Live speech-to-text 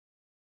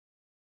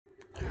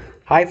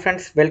Hi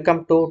friends,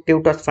 welcome to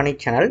Tutors Funny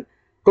channel.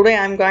 Today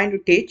I am going to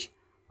teach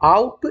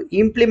how to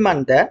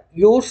implement the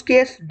use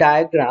case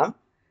diagram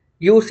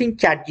using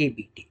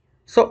ChatGPT.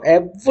 So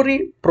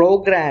every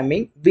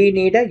programming we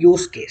need a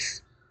use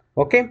case.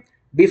 Okay,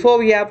 before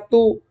we have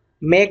to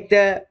make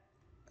the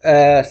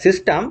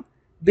system,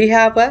 we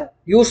have a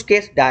use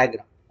case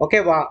diagram.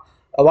 Okay,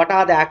 what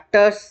are the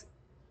actors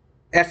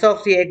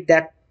associate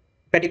that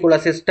particular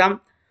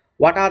system,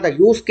 what are the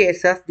use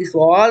cases. These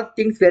all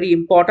things very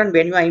important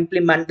when you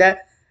implement the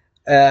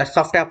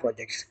software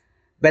projects,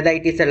 whether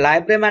it is a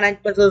library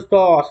management system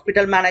or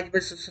hospital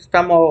management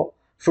system or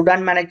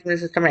student management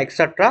system,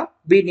 etc.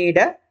 We need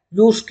a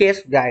use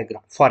case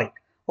diagram for it.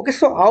 Okay,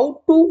 so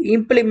how to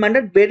implement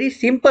it? Very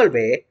simple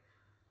way.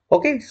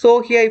 Okay,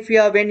 so here if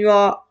you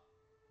are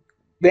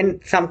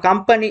when some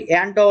company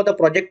hand over the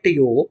project to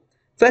you,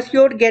 first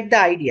you would get the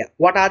idea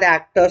what are the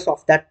actors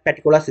of that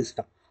particular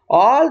system.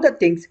 All the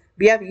things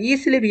we have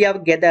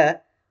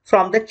gathered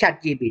from the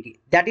ChatGPT.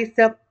 That is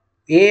the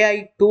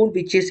AI tool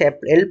which is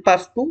help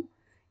us to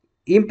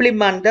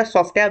implement the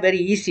software very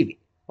easily.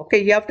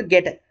 Okay, you have to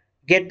get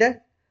the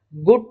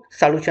good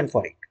solution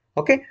for it.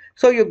 Okay,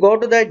 so you go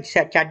to the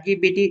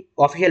ChatGPT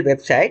official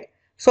website.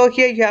 So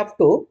here you have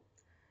to,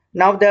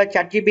 now the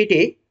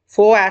ChatGPT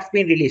 4 has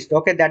been released.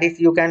 Okay, that is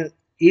you can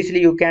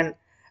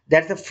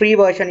that's the free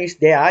version is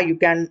there. You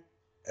can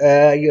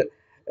uh, you,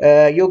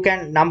 you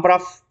can number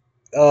of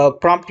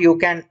prompt you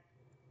can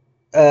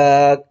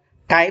uh,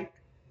 type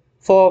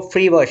for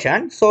free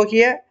version. So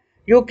here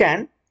you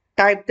can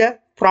type the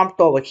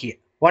prompt over here.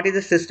 What is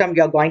the system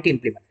you are going to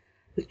implement?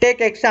 Take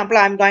example,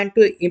 I'm going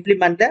to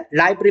implement the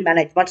library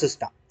management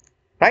system,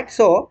 right?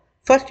 So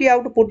first you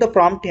have to put the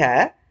prompt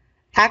here: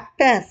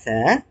 act as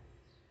a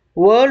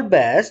world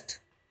best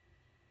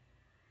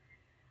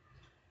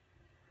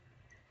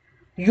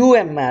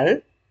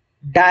UML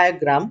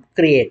diagram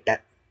creator.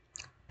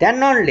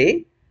 Then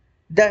only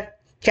the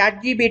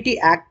ChatGPT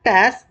act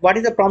as what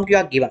is the prompt you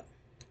are given.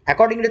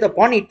 According to the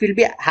prompt, it will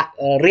be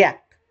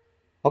React.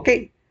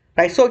 Okay,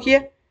 right? So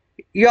here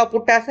you are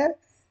put as a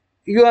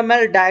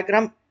UML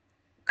diagram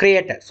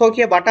creator. So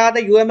here, what are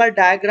the UML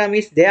diagram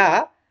is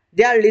there?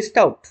 They are list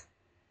out.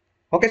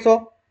 Okay,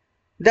 so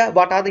the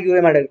what are the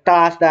UML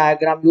task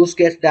diagram, use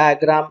case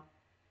diagram,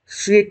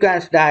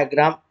 sequence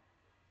diagram,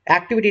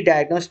 activity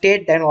diagram,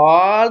 state diagram,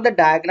 all the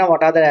diagram,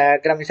 what are the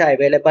diagrams are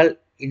available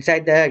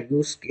inside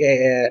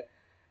the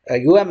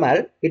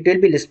UML, it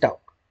will be listed out.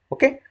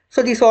 Okay,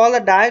 so these all the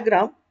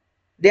diagram,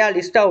 they are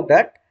listed out.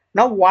 That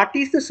now what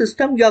is the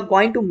system you are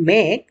going to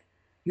make?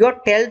 You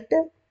are tell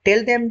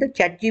them the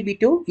ChatGPT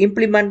to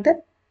implement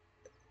the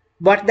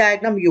what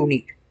diagram you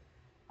need.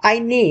 I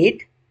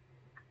need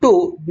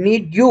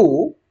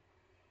you.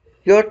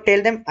 You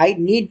tell them I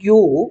need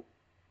you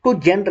to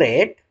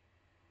generate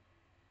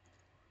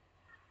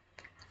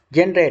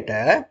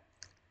a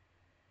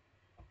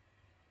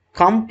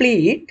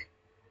complete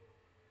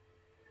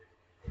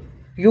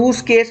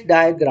use case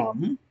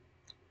diagram.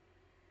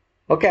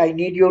 Okay, I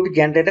need you to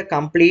generate a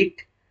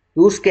complete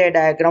use case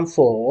diagram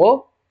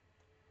for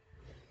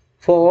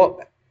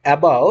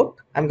about,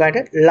 I'm going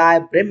to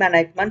library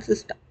management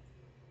system.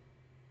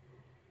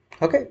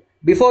 Okay,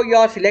 before you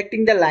are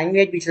selecting the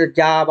language which is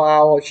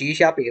Java or C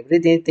Sharp,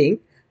 everything,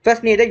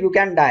 first need a you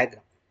can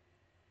diagram.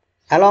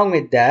 Along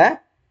with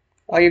that,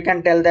 or you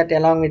can tell that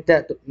along with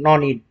the no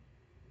need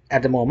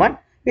at the moment,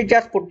 we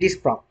just put this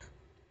prompt.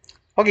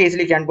 Okay,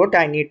 easily can put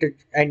I need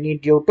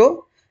you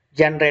to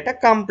generate a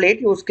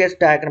complete use case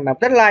diagram of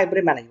the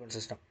library management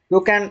system.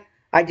 You can,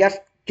 I just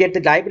get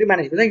the library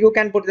management, you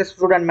can put the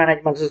student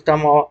management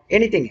system or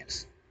anything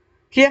else.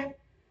 Here,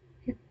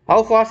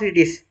 how fast it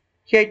is.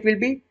 Here it will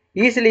be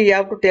easily, you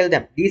have to tell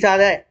them these are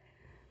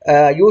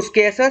the use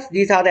cases,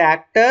 these are the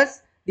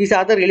actors, these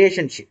are the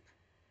relationship.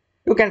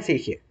 You can see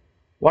here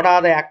what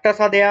are the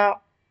actors are there,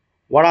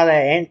 what are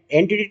the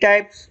entity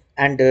types,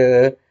 and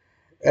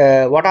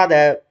what are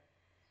the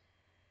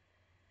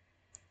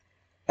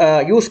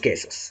use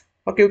cases.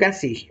 Okay, you can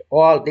see here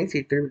all things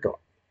it will draw.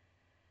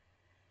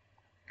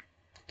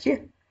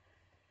 Okay,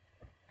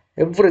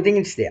 everything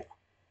is there,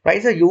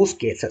 right? The use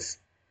cases,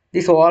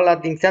 these all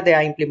are things that they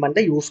are implement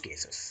the use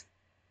cases.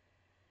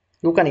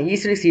 You can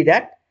easily see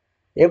that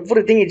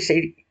everything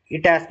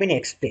it has been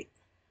explained.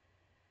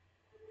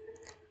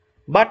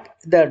 But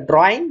the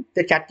drawing,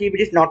 the ChatGPT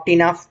is not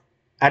enough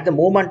at the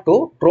moment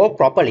to draw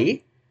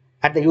properly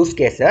at the use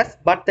cases,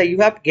 but you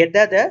have to get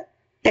the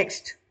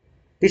text.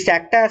 This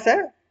act as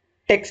a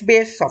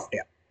text-based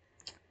software.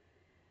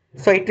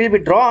 So it will be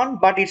drawn,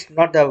 but it's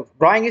not, the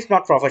drawing is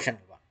not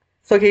professional one.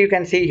 So here you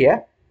can see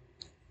here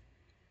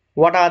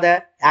what are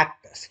the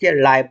actors.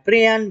 Here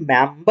librarian,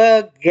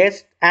 member,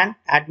 guest, and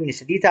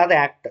administrator. These are the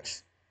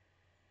actors,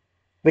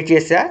 which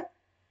is a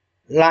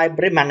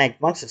library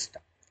management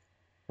system,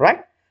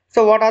 right?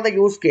 So what are the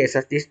use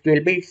cases? This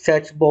will be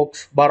search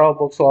books, borrow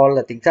books, all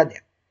the things are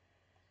there,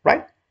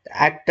 right? The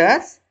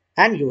actors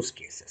and use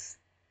cases.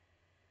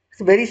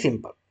 It's very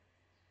simple,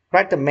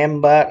 right? The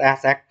member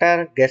as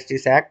actor, guest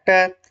is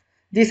actor.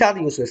 These are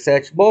the uses: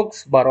 search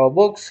books, borrow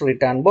books,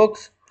 return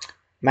books,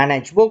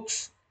 manage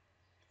books.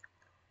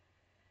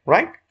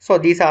 right? So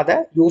these are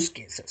the use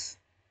cases,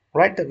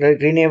 right?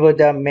 Renew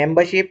the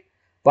membership.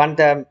 Once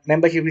the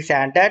membership is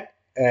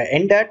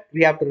ended,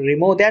 we have to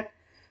remove that.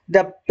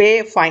 The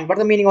pay fine. What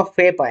is the meaning of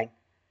pay fine?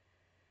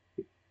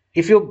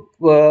 If you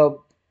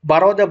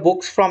borrow the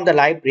books from the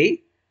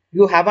library,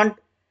 you haven't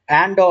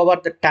hand over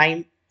the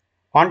time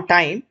on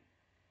time,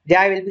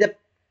 there will be the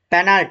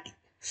penalty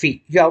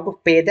fee. You have to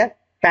pay the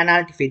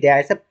penalty fee. There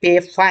is a pay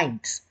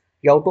fines.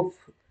 You have to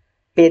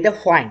pay the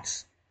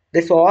fines.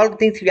 This all the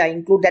things we are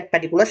include that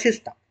particular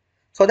system,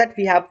 so that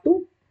we have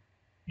to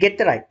get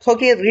the right. So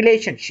here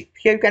relationship.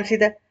 Here you can see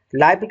the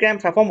library can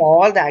perform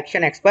all the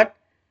action expert,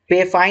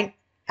 pay fine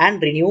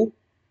and renew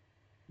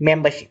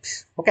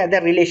memberships. Okay,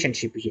 the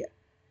relationship here.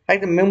 Right,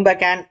 the member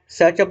can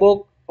search a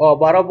book or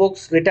borrow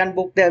books, return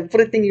book,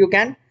 everything you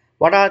can.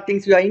 What are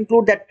things you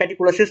include that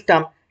particular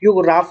system?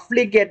 You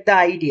roughly get the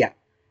idea.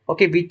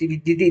 Okay,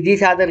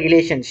 these are the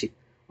relationship.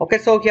 Okay,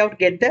 so you have to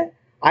get the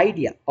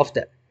idea of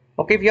the.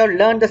 Okay, if you have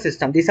learned the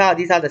system, these are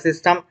the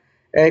system.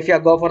 If you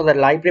go for the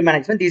library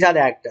management, these are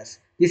the actors.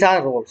 These are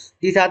the roles.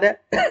 These are the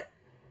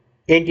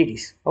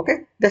entities.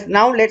 Okay,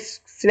 now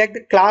let's select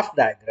the class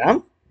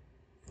diagram.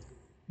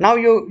 Now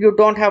you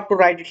don't have to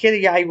write it here.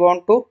 Yeah, I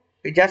want to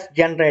just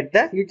generate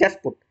the, you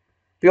just put,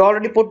 we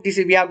already put this.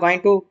 We are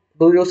going to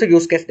do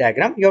use case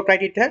diagram. You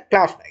write it here,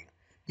 class diagram,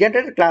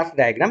 generate the class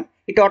diagram.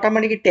 It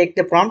automatically take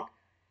the prompt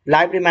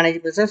library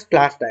management business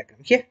class diagram.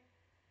 Here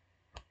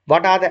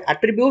what are the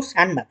attributes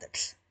and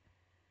methods.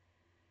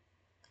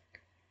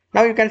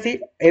 Now you can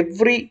see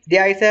every,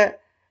 there is a,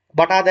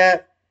 what are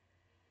the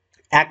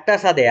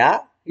actors are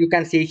there, you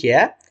can see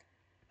here,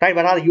 right?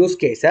 What are the use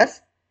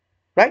cases,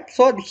 right?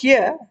 So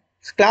here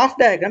class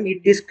diagram,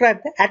 it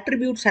describes the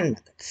attributes and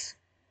methods.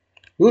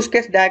 Use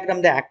case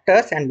diagram, the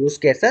actors and use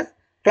cases.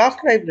 Class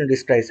diagram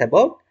describes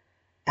about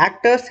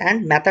actors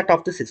and method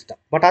of the system.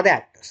 What are the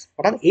actors?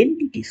 What are the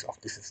entities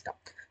of the system?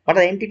 What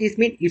are the entities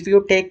mean? If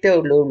you take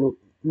the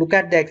look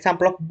at the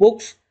example of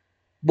books,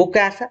 book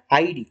as a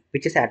ID,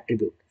 which is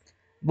attribute.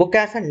 Book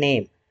as a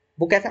name.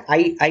 Book as a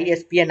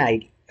ISBN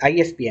ID,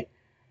 ISBN,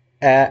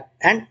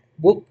 and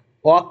book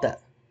author.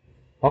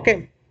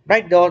 Okay,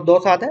 right?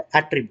 Those are the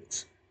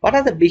attributes. What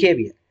are the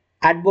behavior?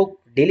 Add book,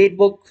 delete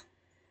book,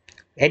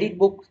 edit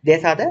book.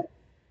 These are the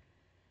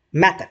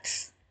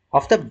methods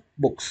of the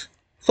books.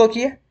 So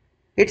here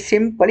it's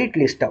simply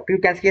list out. You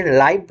can see the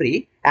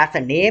library as a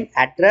name,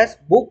 address,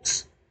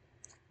 books,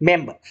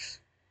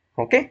 members.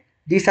 Okay,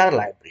 these are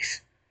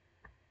libraries.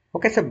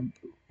 Okay, so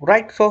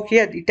right. So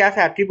here it has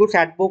attributes: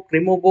 add book,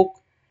 remove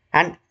book,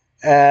 and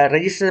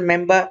register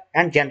member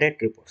and generate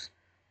reports.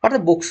 What are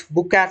the books?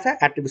 Book as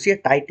a attributes here: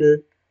 title,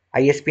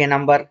 ISBN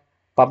number,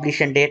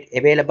 publication date,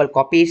 available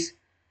copies,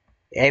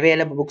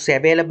 available books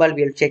available,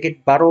 we'll check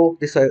it, borrow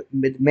this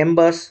with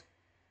members.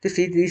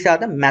 These are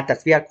the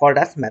methods we are called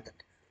as method.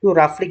 You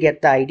roughly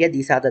get the idea.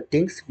 These are the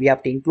things we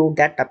have to include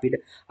that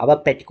our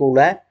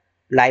particular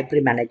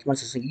library management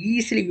system.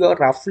 Easily you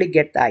roughly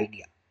get the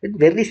idea. It's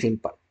very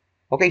simple.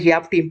 Okay, you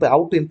have to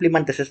how to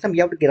implement the system.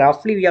 You have to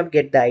roughly, you have to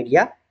get the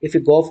idea. If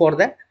you go for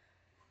the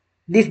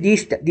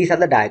these are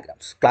the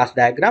diagrams. Class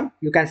diagram,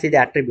 you can see the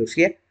attributes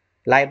here.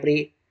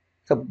 Library,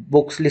 so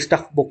books, list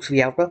of books, we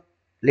have a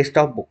list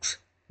of books,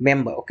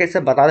 member. Okay, so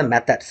what are the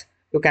methods?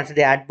 You can see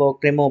the add book,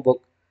 remove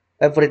book,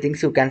 everything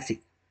you can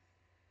see.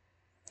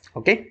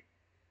 Okay,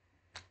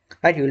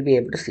 right, you will be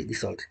able to see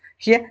this also.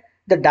 Here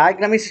the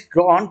diagram is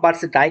drawn, but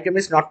the diagram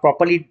is not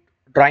properly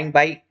drawing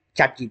by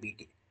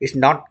ChatGPT. It's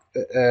not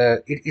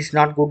it is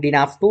not good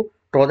enough to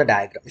draw the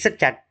diagram. It's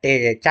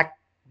a chat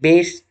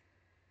based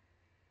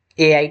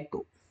AI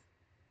tool.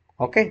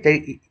 Okay,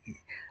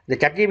 the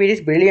ChatGPT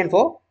is brilliant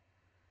for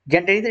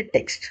generating the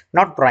text,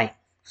 not drawing,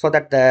 so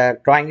that the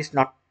drawing is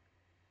not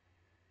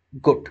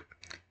good.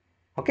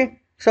 Okay,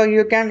 so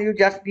you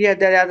just here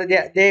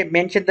they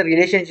mention the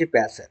relationship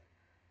as well.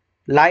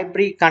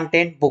 Library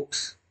contain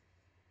books.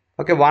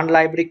 Okay, one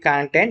library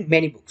contain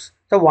many books,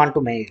 so one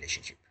to many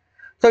relationship.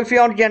 So if you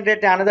want to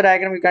generate another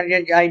diagram, you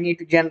can, I need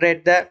to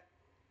generate the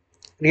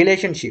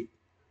relationship.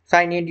 So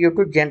I need you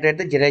to generate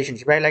the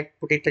relationship. I like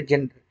put it the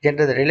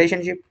generate the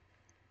relationship.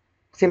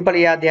 Simple,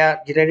 yeah, they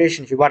are the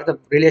relationship. What is the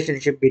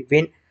relationship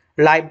between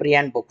library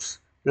and books?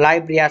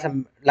 Library as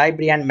a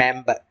library and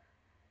member,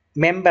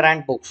 member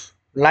and books.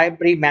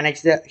 Library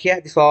manage the,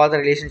 here this all the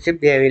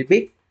relationship they will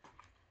be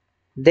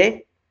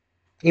they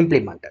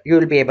implemented. You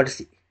will be able to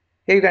see.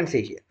 Here you can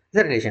see here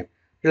the relation.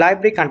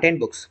 Library contain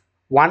books.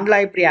 One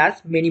library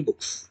has many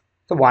books.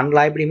 So one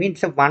library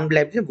means one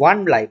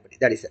library,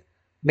 that is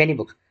many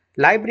books.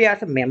 Library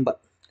has a member.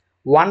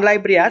 One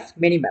library has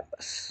many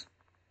members.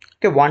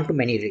 Okay, one to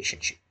many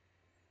relationship.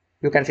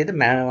 You can see the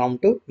one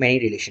to many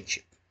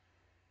relationship.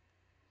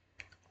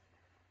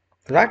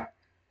 Right?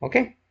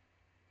 Okay.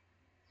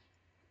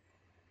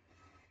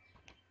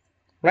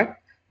 Right.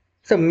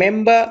 So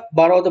member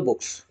borrow the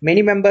books.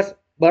 Many members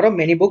borrow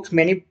many books.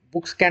 Many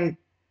books can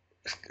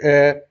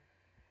uh,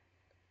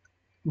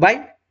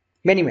 by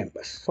many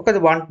members. Okay, the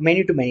one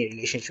many to many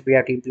relationship. We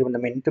have to implement the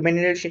many to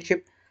many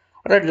relationship.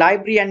 Or the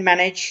library and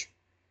manage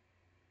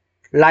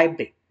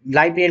library.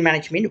 librarian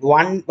management,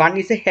 one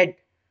is a head.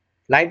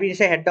 Librarian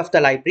is a head of the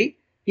library.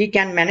 He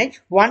can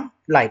manage one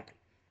library.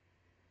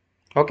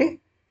 Okay.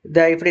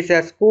 If it is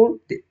a school,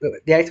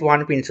 there is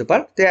one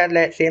principal. They are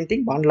like same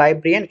thing. One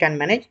librarian can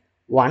manage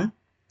one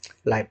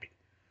library.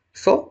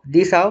 So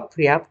these are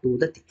we have to do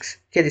the things.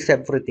 Okay, this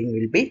everything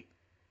will be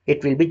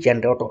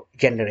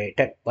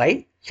generated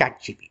by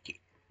ChatGPT.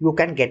 You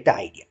can get the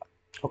idea.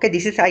 Okay,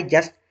 this is I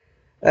just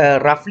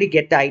roughly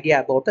get the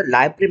idea about the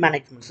library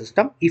management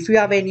system. If you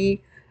have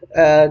any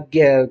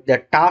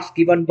the task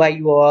given by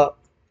your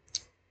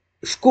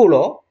school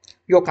or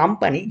your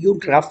company, you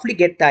roughly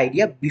get the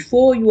idea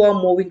before you are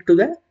moving to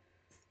the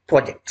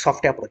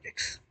software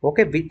projects.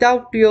 Okay,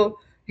 without you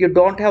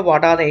don't have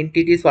what are the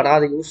entities, what are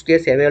the use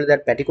case available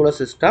that particular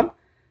system.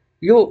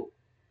 You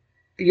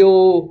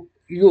you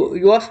you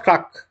you are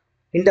stuck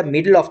in the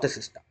middle of the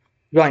system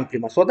you are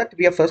implement. So that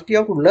we are first you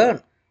have to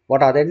learn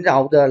what are the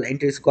how the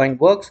entries going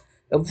works.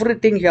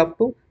 Everything you have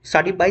to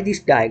study by this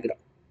diagram.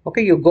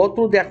 Okay, you go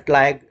through that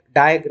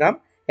diagram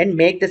and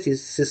make the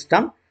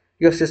system.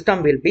 Your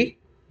system will be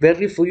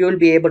very full. You will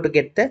be able to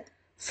get the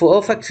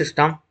perfect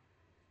system,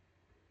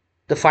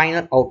 the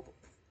final output.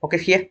 Okay,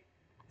 here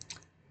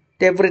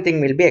everything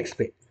will be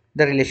explained.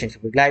 The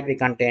relationship with library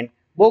content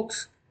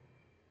books.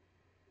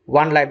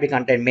 One library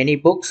contain many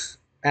books,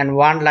 and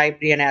one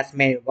library has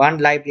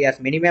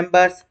many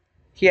members.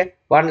 Here,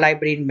 one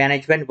library in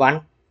management,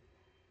 one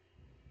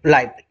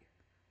library.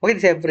 Okay,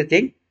 this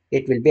everything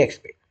it will be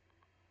explained.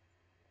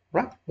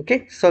 Right?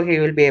 Okay, so he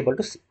will be able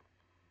to see.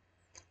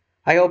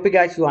 I hope you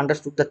guys you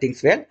understood the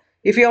things well.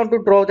 If you want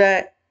to draw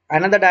the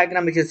another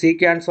diagram which is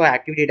sequence or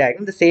activity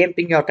diagram, the same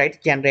thing you have tried to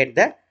generate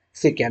the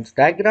sequence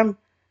diagram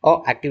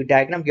or activity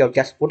diagram. You have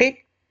just put it.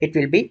 It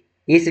will be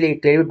easily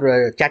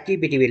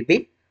ChatGPT will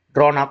be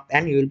drawn up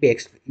and you will be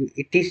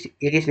it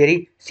is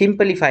very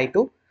simplified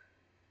to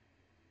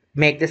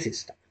make the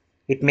system.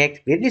 It makes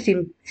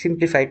very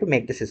simplified to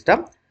make the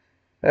system.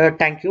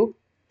 Thank you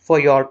for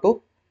you all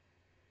to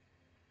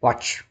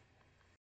watch.